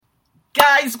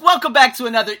Guys, welcome back to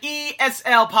another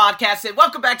ESL podcast and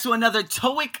welcome back to another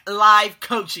TOEIC live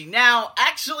coaching. Now,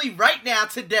 actually right now,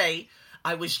 today,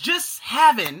 I was just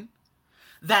having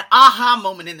that aha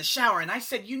moment in the shower and I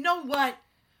said, you know what?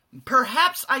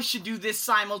 Perhaps I should do this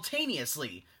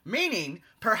simultaneously. Meaning,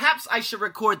 perhaps I should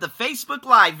record the Facebook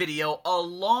Live video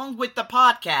along with the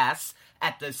podcast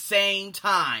at the same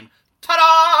time.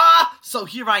 Ta-da! So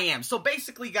here I am. So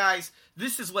basically, guys,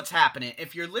 this is what's happening.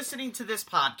 If you're listening to this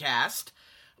podcast,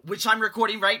 which I'm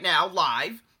recording right now,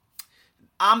 live,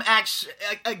 I'm actually,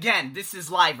 again, this is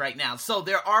live right now. So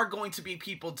there are going to be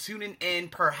people tuning in.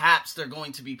 Perhaps there are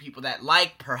going to be people that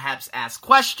perhaps ask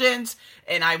questions,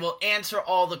 and I will answer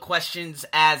all the questions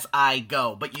as I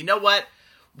go. But you know what?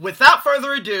 Without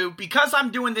further ado, because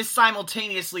I'm doing this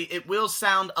simultaneously, it will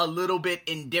sound a little bit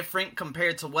indifferent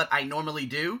compared to what I normally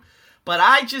do. But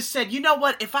I just said, you know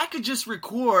what, if I could just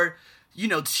record,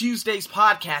 Tuesday's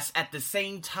podcast at the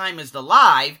same time as the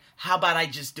live, how about I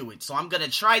just do it? So I'm going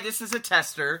to try this as a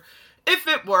tester. If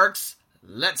it works,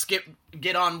 let's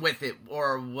get on with it,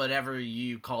 or whatever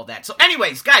you call that. So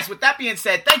anyways, guys, with that being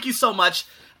said, thank you so much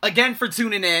again for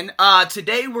tuning in.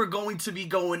 Today we're going to be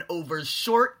going over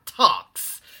short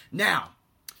talks. Now,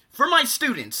 for my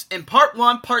students, in Part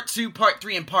 1, Part 2, Part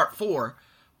 3, and Part 4,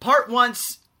 Part 1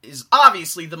 is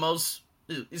obviously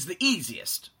the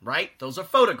easiest, right? Those are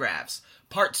photographs.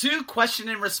 Part 2, question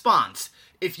and response.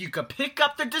 If you could pick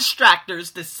up the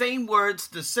distractors, the same words,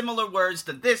 the similar words,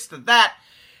 the this, the that,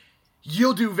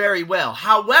 you'll do very well.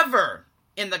 However,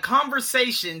 in the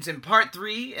conversations in Part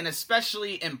 3, and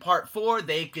especially in Part 4,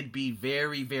 they could be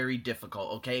very, very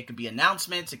difficult, okay? It could be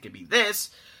announcements, it could be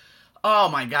this. Oh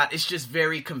my God, it's just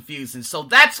very confusing. So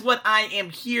that's what I am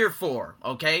here for,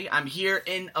 okay? I'm here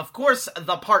in, of course,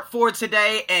 the Part 4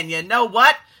 today, and you know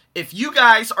what? If you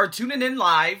guys are tuning in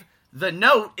live, the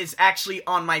note is actually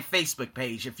on my Facebook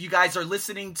page. If you guys are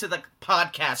listening to the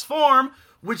podcast form,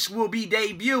 which will be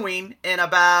debuting in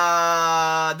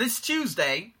about this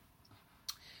Tuesday,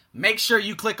 make sure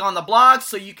you click on the blog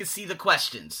so you can see the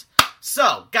questions.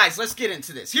 So, guys, let's get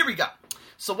into this. Here we go.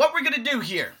 So what we're going to do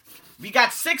here, we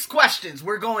got 6 questions.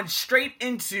 We're going straight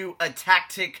into a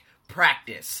tactic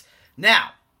practice.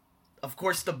 Now, of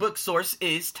course, the book source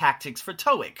is Tactics for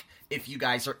TOEIC, if you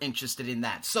guys are interested in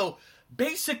that. So,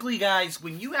 basically, guys,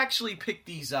 when you actually pick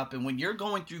these up and when you're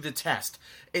going through the test,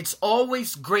 it's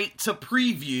always great to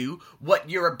preview what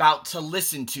you're about to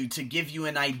listen to give you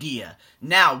an idea.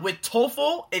 Now, with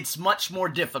TOEFL, it's much more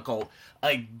difficult.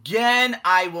 Again,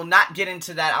 I will not get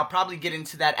into that. I'll probably get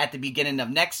into that at the beginning of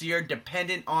next year,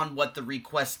 depending on what the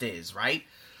request is, right?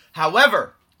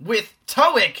 However, with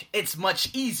TOEIC, it's much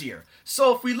easier.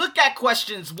 So if we look at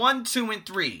questions 1, 2, and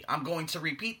 3, I'm going to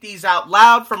repeat these out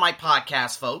loud for my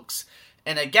podcast folks.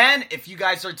 And again, if you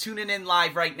guys are tuning in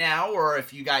live right now, or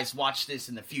if you guys watch this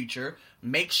in the future,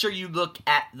 make sure you look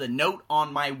at the note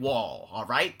on my wall, all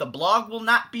right? The blog will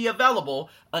not be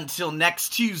available until next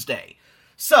Tuesday.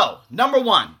 So, number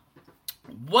 1,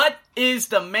 what is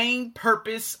the main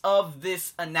purpose of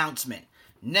this announcement?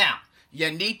 Now, you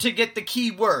need to get the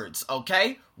key words,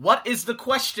 okay? What is the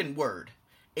question word?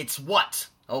 It's what,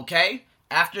 okay?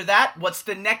 After that, what's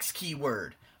the next key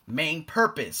word? Main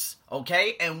purpose,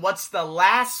 okay? And what's the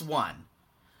last one?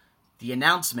 The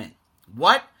announcement.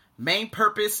 What? Main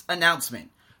purpose, announcement.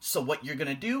 So what you're going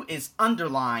to do is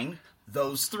underline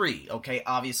those 3, okay?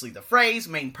 Obviously the phrase,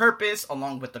 main purpose,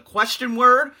 along with the question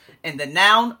word, and the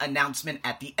noun, announcement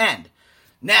at the end.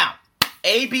 Now,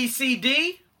 A, B, C,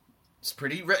 D,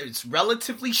 it's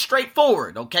relatively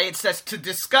straightforward, okay? It says to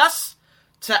discuss,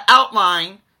 to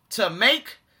outline, to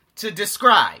make, to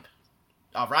describe,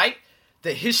 all right?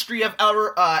 The history of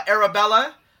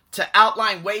Arabella, to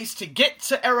outline ways to get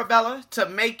to Arabella, to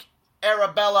make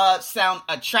Arabella sound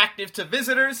attractive to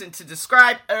visitors, and to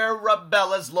describe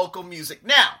Arabella's local music.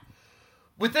 Now,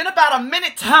 within about a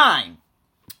minute time,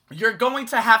 you're going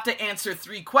to have to answer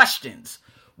 3 questions.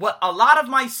 What a lot of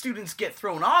my students get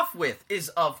thrown off with is,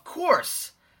 of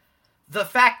course, the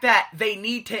fact that they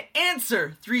need to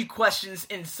answer 3 questions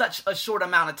in such a short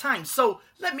amount of time. So,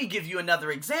 let me give you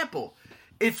another example.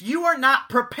 If you are not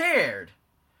prepared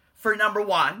for number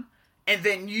 1, and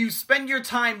then you spend your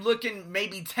time looking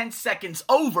maybe 10 seconds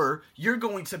over, you're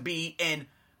going to be in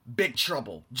big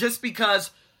trouble. Just because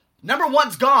number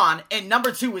 1's gone and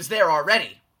number 2 is there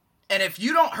already. And if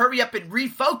you don't hurry up and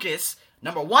refocus,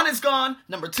 number 1 is gone,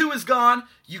 number 2 is gone,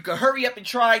 you can hurry up and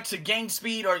try to gain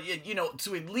speed or,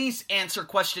 to at least answer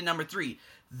question number 3.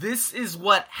 This is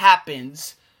what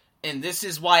happens, and this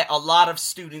is why a lot of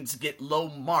students get low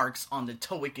marks on the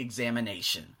TOEIC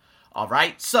examination. All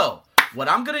right, so what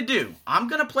I'm going to do, I'm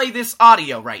going to play this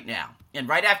audio right now. And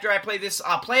right after I play this,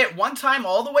 I'll play it one time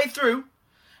all the way through,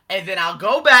 and then I'll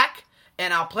go back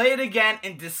and I'll play it again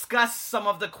and discuss some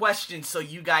of the questions so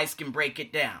you guys can break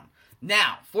it down.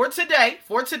 Now, for today,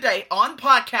 on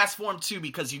podcast form too,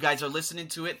 because you guys are listening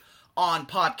to it on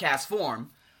podcast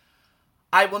form,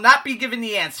 I will not be giving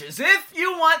the answers. If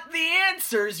you want the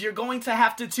answers, you're going to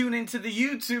have to tune into the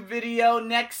YouTube video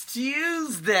next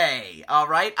Tuesday. All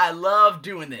right? I love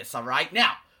doing this. All right?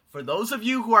 Now, for those of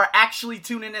you who are actually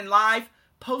tuning in live,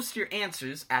 post your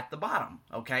answers at the bottom.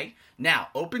 Okay? Now,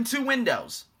 open two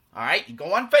windows. All right? You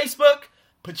go on Facebook,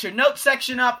 put your note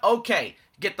section up. Okay.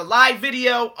 Get the live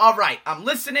video. All right. I'm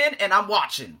listening and I'm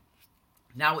watching.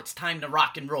 Now it's time to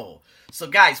rock and roll. So,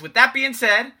 guys, with that being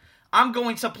said, I'm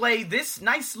going to play this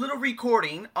nice little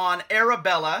recording on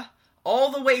Arabella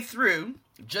all the way through,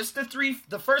 just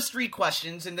the first three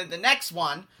questions, and then the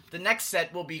next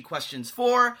set will be questions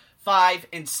 4, 5,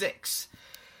 and 6.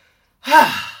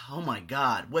 Oh my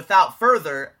God. Without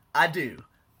further ado,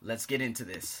 let's get into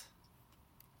this.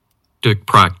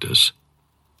 Practice.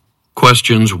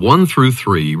 Questions 1 through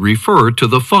 3 refer to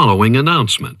the following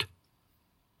announcement.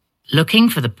 Looking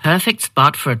for the perfect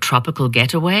spot for a tropical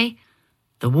getaway?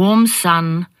 The warm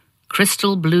sun,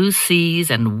 crystal blue seas,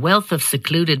 and wealth of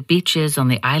secluded beaches on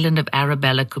the island of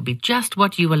Arabella could be just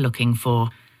what you were looking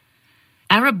for.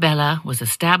 Arabella was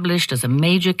established as a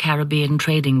major Caribbean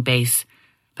trading base,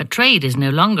 but trade is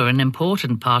no longer an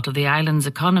important part of the island's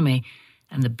economy,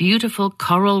 and the beautiful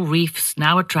coral reefs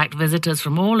now attract visitors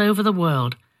from all over the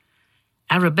world.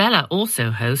 Arabella also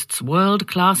hosts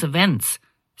world-class events,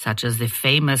 such as the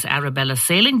famous Arabella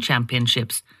Sailing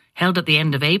Championships, held at the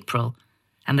end of April,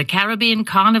 and the Caribbean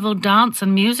Carnival Dance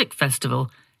and Music Festival,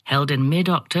 held in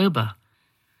mid-October.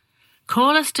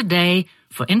 Call us today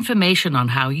for information on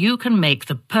how you can make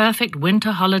the perfect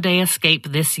winter holiday escape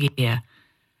this year.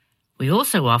 We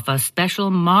also offer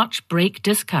special March break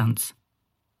discounts.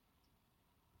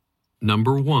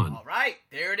 Number 1. All right,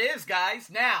 there it is,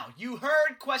 guys. Now, you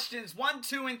heard questions 1,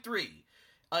 2, and 3.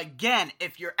 Again,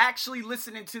 if you're actually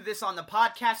listening to this on the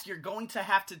podcast, you're going to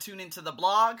have to tune into the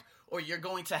blog, or you're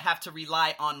going to have to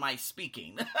rely on my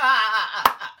speaking.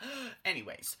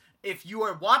 Anyways, if you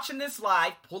are watching this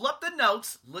live, pull up the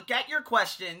notes, look at your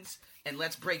questions, and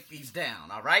let's break these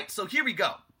down, all right? So here we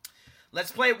go.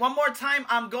 Let's play it one more time.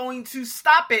 I'm going to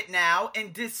stop it now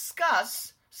and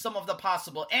discuss some of the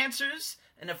possible answers,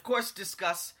 and of course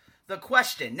discuss the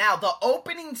question. Now, the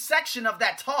opening section of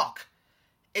that talk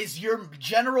is your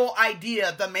general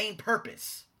idea, the main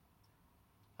purpose.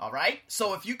 All right?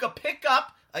 So if you could pick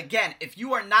up, again, if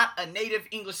you are not a native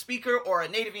English speaker or a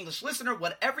native English listener,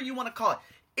 whatever you want to call it,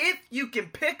 if you can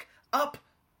pick up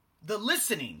the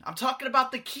listening, I'm talking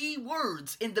about the key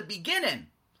words in the beginning,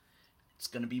 it's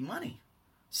going to be money.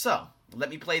 So, let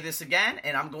me play this again,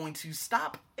 and I'm going to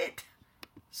stop it.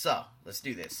 So, let's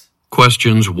do this.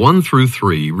 Questions 1 through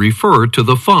 3 refer to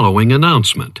the following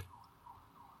announcement.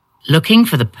 Looking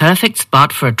for the perfect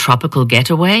spot for a tropical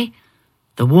getaway?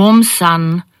 The warm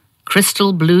sun,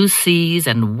 crystal blue seas,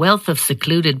 and wealth of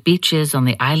secluded beaches on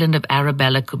the island of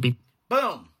Arabella could be...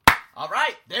 Boom. All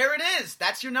right, there it is.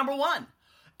 That's your number 1.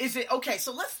 Is it okay?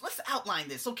 So let's outline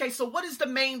this. Okay, so what is the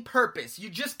main purpose? You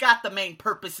just got the main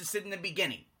purpose. It's in the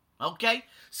beginning. Okay,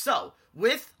 so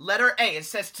with letter A, it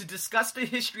says to discuss the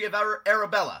history of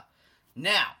Arabella.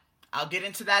 Now, I'll get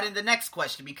into that in the next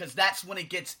question because that's when it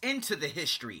gets into the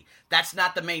history. That's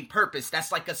not the main purpose.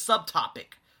 That's like a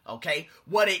subtopic. Okay,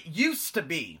 what it used to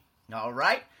be. All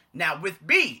right. Now with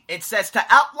B, it says to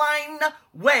outline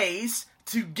ways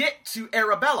to get to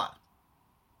Arabella.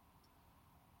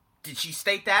 Did she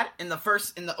state that in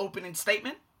the opening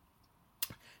statement?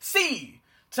 C,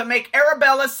 to make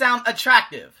Arabella sound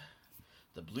attractive.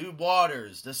 The blue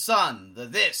waters, the sun, the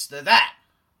this, the that.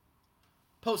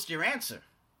 Post your answer.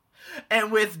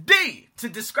 And with D, to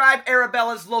describe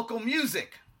Arabella's local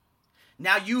music.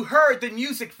 Now you heard the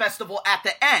music festival at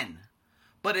the end,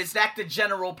 but is that the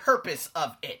general purpose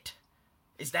of it?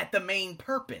 Is that the main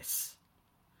purpose?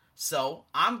 So,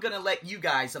 I'm going to let you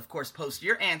guys, of course, post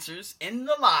your answers in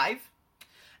the live.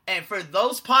 And for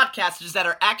those podcasters that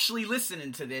are actually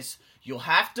listening to this, you'll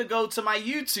have to go to my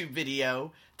YouTube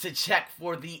video to check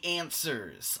for the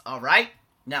answers. All right?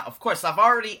 Now, of course, I've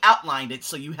already outlined it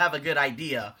so you have a good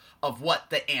idea of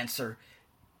what the answer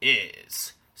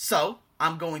is. So,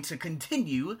 I'm going to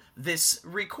continue this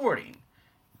recording.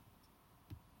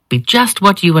 Be just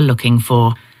what you were looking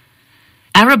for.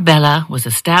 Arabella was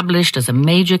established as a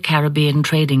major Caribbean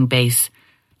trading base,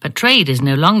 but trade is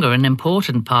no longer an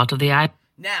important part of the island.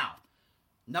 Now,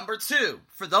 number 2,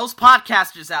 for those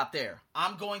podcasters out there,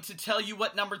 I'm going to tell you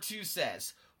what number 2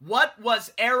 says. What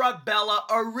was Arabella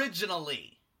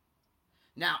originally?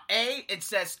 Now, A, it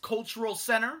says Cultural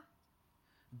Center.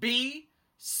 B,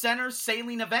 Center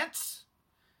Sailing Events.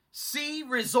 C,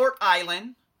 Resort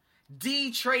Island.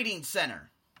 D, Trading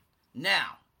Center.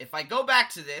 Now, if I go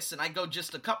back to this and I go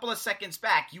just a couple of seconds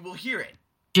back, you will hear it.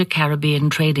 Major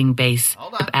Caribbean trading base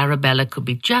Hold on. of Arabella could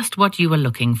be just what you were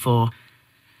looking for.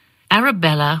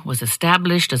 Arabella was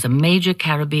established as a major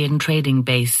Caribbean trading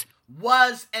base.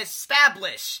 Was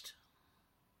established.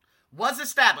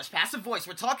 Passive voice.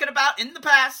 We're talking about in the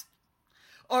past.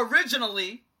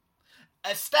 Originally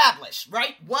established,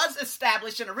 right? Was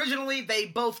established, and originally they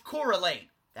both correlate.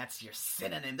 That's your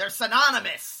synonym. They're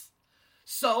synonymous.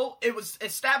 So it was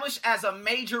established as a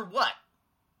major what?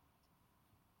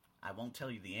 I won't tell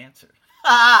you the answer.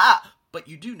 But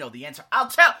you do know the answer. I'll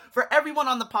tell. For everyone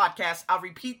on the podcast, I'll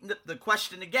repeat the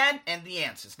question again and the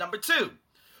answers. Number 2.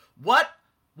 What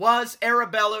was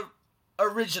Arabella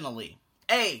originally?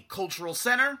 A, Cultural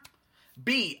Center.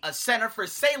 B, a center for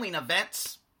sailing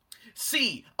events.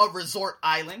 C, a resort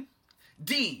island.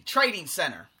 D, Trading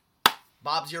Center.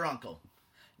 Bob's your uncle.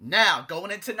 Now,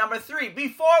 going into number 3.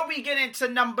 Before we get into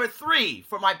number 3,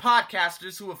 for my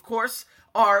podcasters who, of course,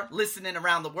 are listening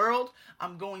around the world,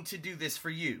 I'm going to do this for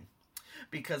you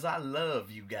because I love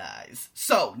you guys.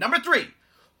 So, number 3.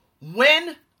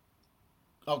 When,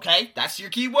 okay, that's your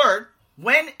key word.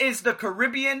 When is the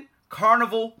Caribbean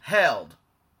Carnival held?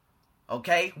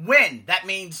 Okay, when. That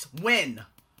means when.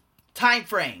 Time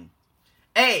frame.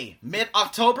 A,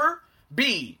 mid-October.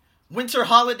 B, winter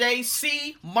holiday.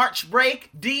 C, March break.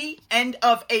 D, end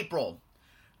of April.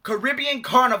 Caribbean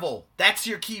Carnival. That's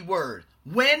your key word.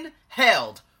 When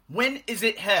held. When is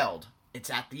it held? It's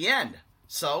at the end.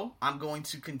 So, I'm going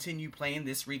to continue playing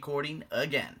this recording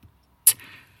again.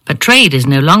 But trade is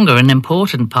no longer an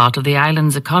important part of the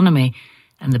island's economy,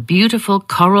 and the beautiful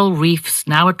coral reefs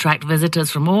now attract visitors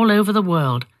from all over the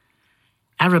world.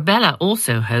 Arabella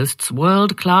also hosts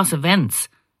world-class events,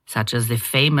 such as the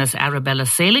famous Arabella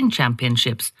Sailing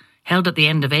Championships, held at the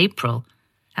end of April,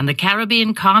 and the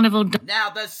Caribbean Carnival... Now,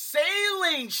 the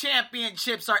Sailing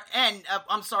Championships are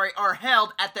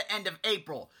held at the end of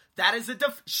April. That is a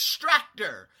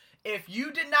distractor. If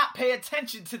you did not pay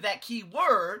attention to that key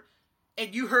word,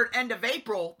 and you heard end of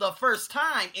April the first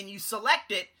time, and you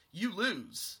select it, you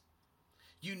lose.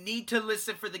 You need to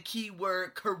listen for the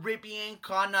keyword Caribbean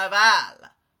Carnival.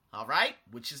 Alright?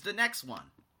 Which is the next one.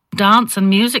 Dance and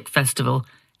Music Festival,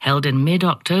 held in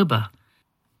mid-October.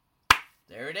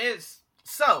 There it is.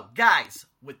 So, guys,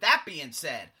 with that being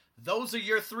said, those are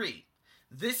your 3.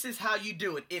 This is how you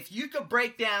do it. If you could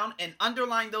break down and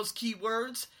underline those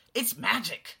keywords, it's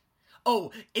magic.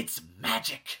 Oh, it's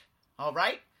magic.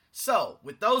 Alright? So,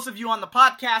 with those of you on the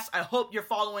podcast, I hope you're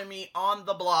following me on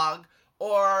the blog,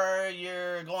 or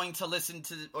you're going to listen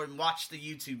to or watch the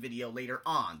YouTube video later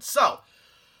on. So,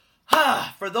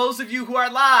 for those of you who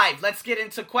are live, let's get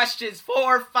into questions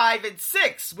 4, 5, and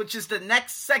 6, which is the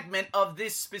next segment of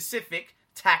this specific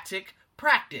tactic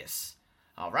practice.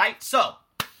 Alright, so,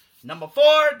 number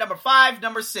 4, number 5,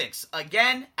 number 6.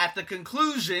 Again, at the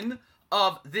conclusion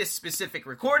of this specific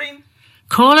recording,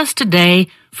 call us today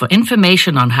for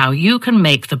information on how you can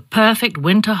make the perfect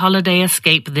winter holiday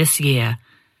escape this year.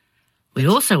 We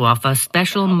also offer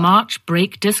special March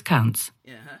break discounts.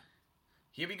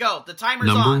 Here we go. The timer's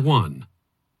Number on. 1.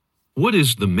 What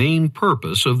is the main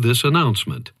purpose of this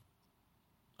announcement?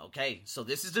 Okay, so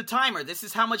this is the timer. This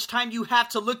is how much time you have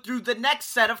to look through the next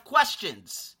set of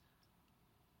questions.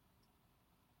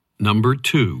 Number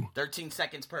 2. 13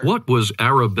 seconds per. What was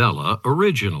Arabella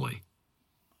originally?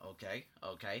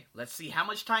 Okay. Let's see how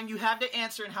much time you have to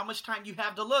answer and how much time you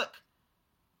have to look.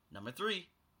 Number 3.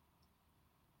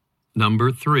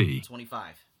 Number 3.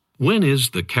 25. When is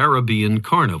the Caribbean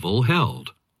Carnival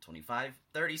held? 25.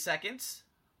 30 seconds.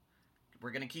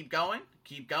 We're going to keep going.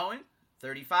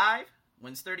 35.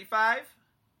 When's 35?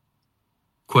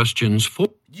 Questions 4.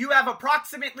 You have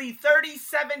approximately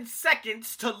 37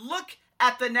 seconds to look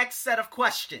at the next set of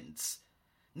questions.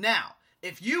 Now,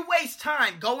 if you waste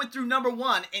time going through number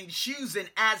 1 and choosing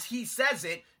as he says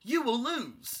it, you will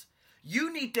lose.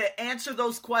 You need to answer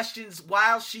those questions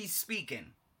while she's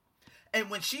speaking. And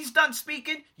when she's done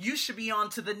speaking, you should be on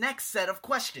to the next set of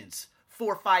questions,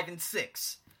 4, 5, and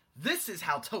 6. This is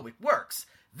how TOEIC works.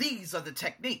 These are the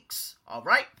techniques. All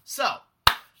right? So,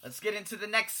 let's get into the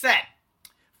next set.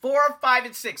 4, 5,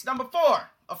 and 6. Number 4,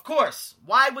 of course,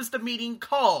 why was the meeting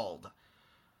called?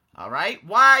 All right?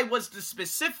 Why was the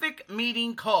specific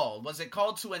meeting called? Was it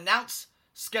called to announce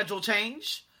schedule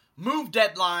change, move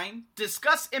deadline,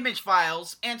 discuss image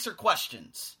files, answer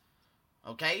questions?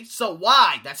 Okay, so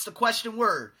why? That's the question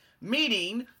word.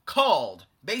 Meeting called.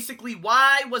 Basically,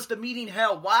 why was the meeting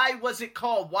held? Why was it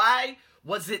called? Why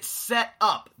Was it set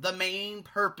up? The main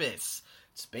purpose.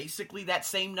 It's basically that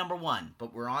same number 1,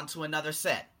 but we're on to another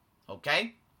set.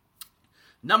 Okay?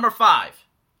 Number 5.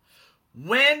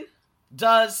 When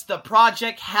does the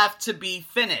project have to be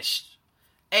finished?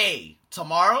 A,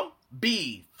 tomorrow.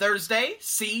 B, Thursday.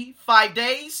 C, 5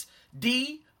 days.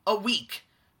 D, a week.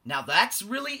 Now that's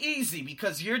really easy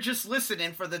because you're just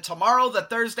listening for the tomorrow, the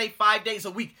Thursday, 5 days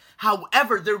a week.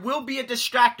 However, there will be a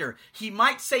distractor. He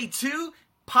might say 2,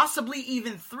 possibly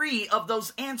even 3 of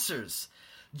those answers.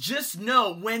 Just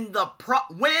know when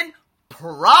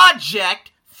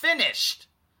project finished,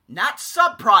 not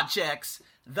sub-projects,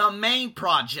 the main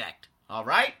project. All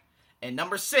right? And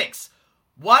number 6,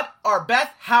 what are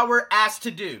Beth Howard asked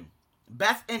to do?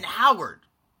 Beth and Howard.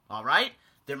 All right?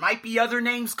 There might be other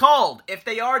names called. If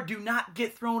they are, do not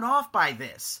get thrown off by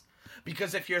this.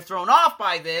 Because if you're thrown off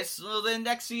by this, well, then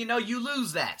next thing you know, you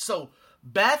lose that. So,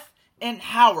 Beth and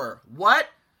Howard, what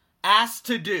asked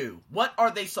to do? What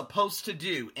are they supposed to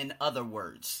do, in other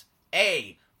words?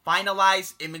 A,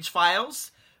 finalize image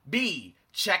files. B,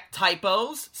 check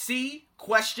typos. C,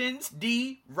 questions.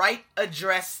 D, write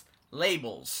address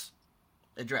labels.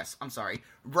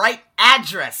 Write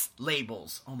address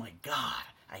labels. Oh my God,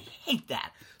 I hate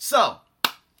that. So,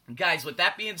 guys, with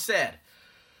that being said,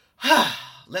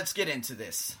 let's get into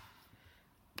this.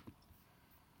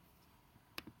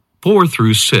 4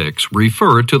 through 6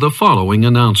 refer to the following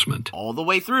announcement. All the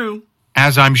way through.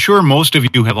 As I'm sure most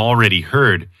of you have already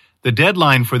heard, the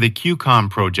deadline for the QCOM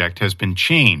project has been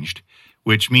changed,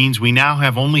 which means we now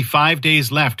have only 5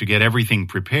 days left to get everything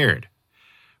prepared.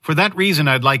 For that reason,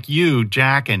 I'd like you,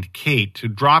 Jack and Kate, to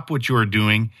drop what you are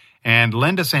doing and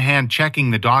lend us a hand checking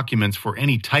the documents for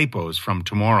any typos from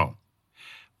tomorrow.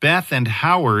 Beth and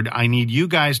Howard, I need you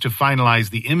guys to finalize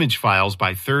the image files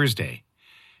by Thursday.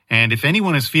 And if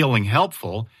anyone is feeling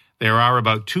helpful, there are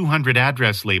about 200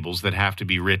 address labels that have to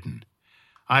be written.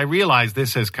 I realize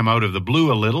this has come out of the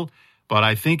blue a little, but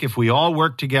I think if we all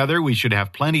work together, we should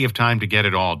have plenty of time to get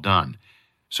it all done.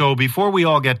 So before we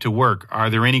all get to work, are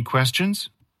there any questions?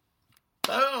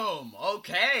 Boom.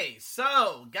 Okay.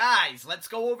 So, guys, let's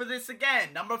go over this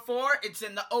again. Number 4, it's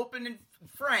in the opening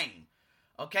frame.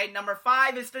 Okay, number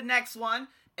 5 is the next one.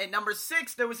 And number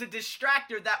 6, there was a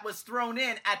distractor that was thrown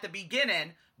in at the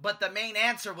beginning, but the main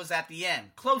answer was at the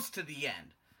end, close to the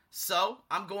end. So,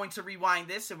 I'm going to rewind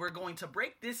this and we're going to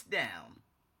break this down.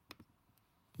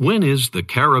 When is the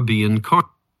Caribbean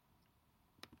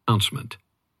announcement?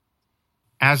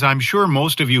 As I'm sure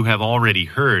most of you have already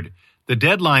heard, the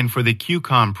deadline for the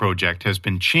QCOM project has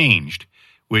been changed,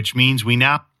 which means we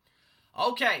now...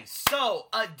 Okay, so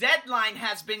a deadline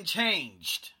has been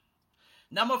changed.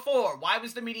 Number 4, why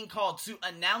was the meeting called? To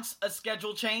announce a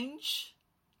schedule change?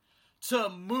 To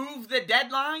move the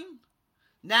deadline?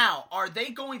 Now, are they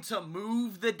going to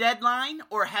move the deadline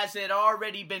or has it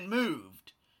already been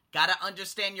moved? Gotta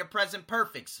understand your present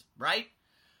perfects, right?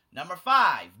 Number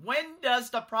 5, when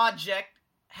does the project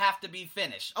have to be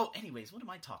finished? Oh, anyways, what am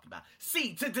I talking about?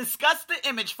 C, to discuss the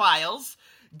image files.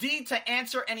 D, to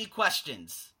answer any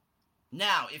questions.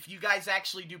 Now, if you guys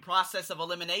actually do process of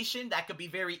elimination, that could be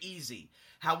very easy.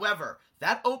 However,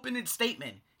 that opening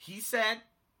statement, he said,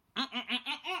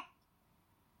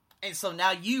 and so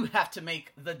now you have to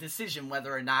make the decision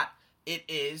whether or not it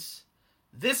is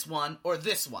this one or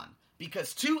this one.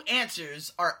 Because 2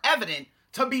 answers are evident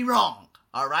to be wrong.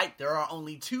 All right? There are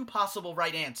only 2 possible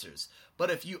right answers. But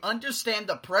if you understand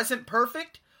the present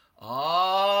perfect,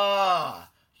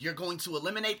 you're going to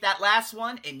eliminate that last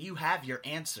one and you have your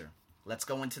answer. Let's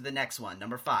go into the next one,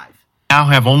 number 5. Now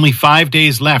have only 5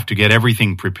 days left to get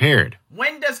everything prepared.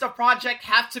 When does the project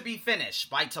have to be finished?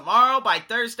 By tomorrow, by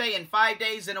Thursday, in 5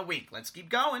 days, in a week. Let's keep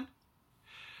going.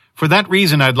 For that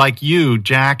reason, I'd like you,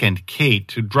 Jack and Kate,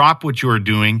 to drop what you are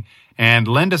doing and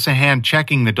lend us a hand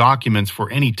checking the documents for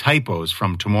any typos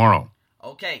from tomorrow.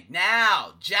 Okay,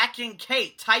 now, Jack and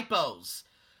Kate, typos.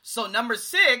 So number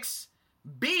 6,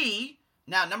 B.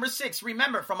 Now, number 6,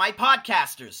 remember, for my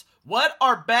podcasters, what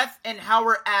are Beth and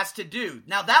Howard asked to do?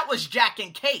 Now, that was Jack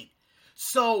and Kate.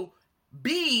 So,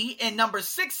 B in number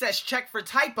 6 says check for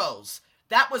typos.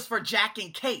 That was for Jack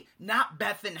and Kate, not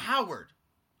Beth and Howard.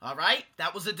 All right?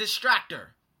 That was a distractor.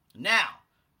 Now,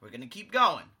 we're going to keep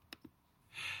going.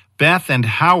 Beth and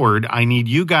Howard, I need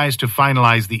you guys to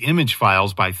finalize the image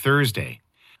files by Thursday.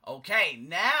 Okay,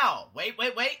 now, wait.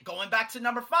 Going back to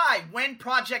number 5, when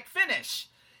project finish?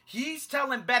 He's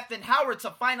telling Beth and Howard to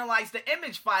finalize the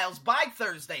image files by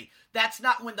Thursday. That's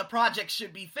not when the project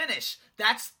should be finished.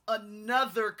 That's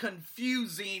another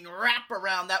confusing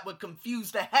wraparound that would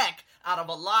confuse the heck out of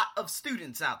a lot of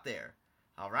students out there.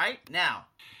 All right, now.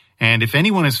 And if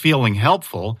anyone is feeling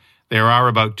helpful, There are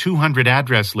about 200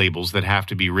 address labels that have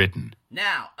to be written.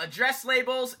 Now, address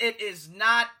labels, it is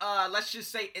not, let's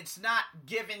just say it's not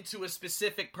given to a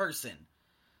specific person.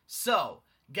 So,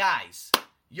 guys,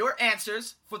 your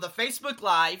answers for the Facebook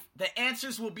Live, the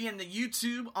answers will be in the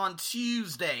YouTube on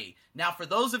Tuesday. Now, for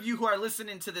those of you who are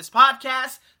listening to this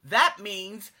podcast, that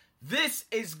means this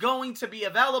is going to be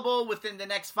available within the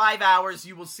next 5 hours.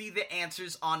 You will see the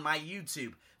answers on my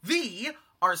YouTube. The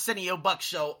Arsenio Buck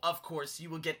Show, of course, you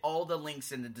will get all the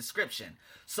links in the description.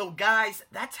 So, guys,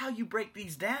 that's how you break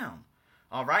these down.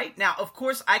 All right? Now, of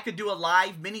course, I could do a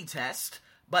live mini test,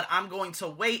 but I'm going to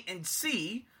wait and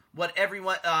see what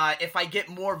everyone, if I get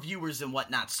more viewers and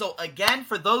whatnot. So, again,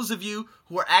 for those of you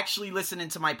who are actually listening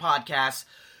to my podcast,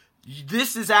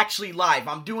 this is actually live.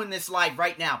 I'm doing this live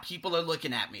right now. People are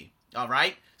looking at me. All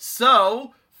right?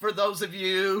 So, for those of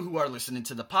you who are listening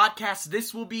to the podcast,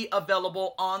 this will be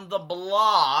available on the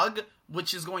blog,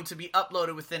 which is going to be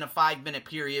uploaded within a 5-minute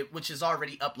period, which is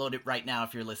already uploaded right now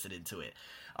if you're listening to it.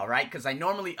 All right? Because I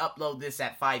normally upload this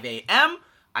at 5 a.m.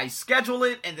 I schedule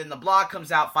it, and then the blog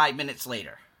comes out 5 minutes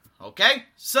later. Okay?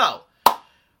 So,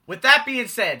 with that being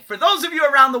said, for those of you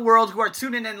around the world who are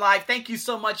tuning in live, thank you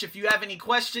so much. If you have any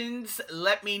questions,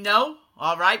 let me know.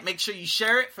 All right? Make sure you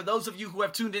share it. For those of you who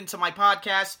have tuned into my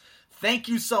podcast, thank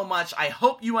you so much. I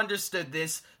hope you understood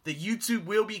this. The YouTube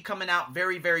will be coming out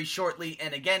very, very shortly.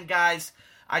 And again, guys,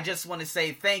 I just want to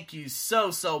say thank you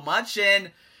so much.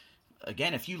 And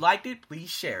again, if you liked it,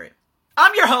 please share it.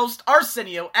 I'm your host,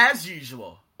 Arsenio, as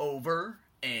usual. Over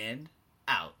and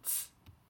out.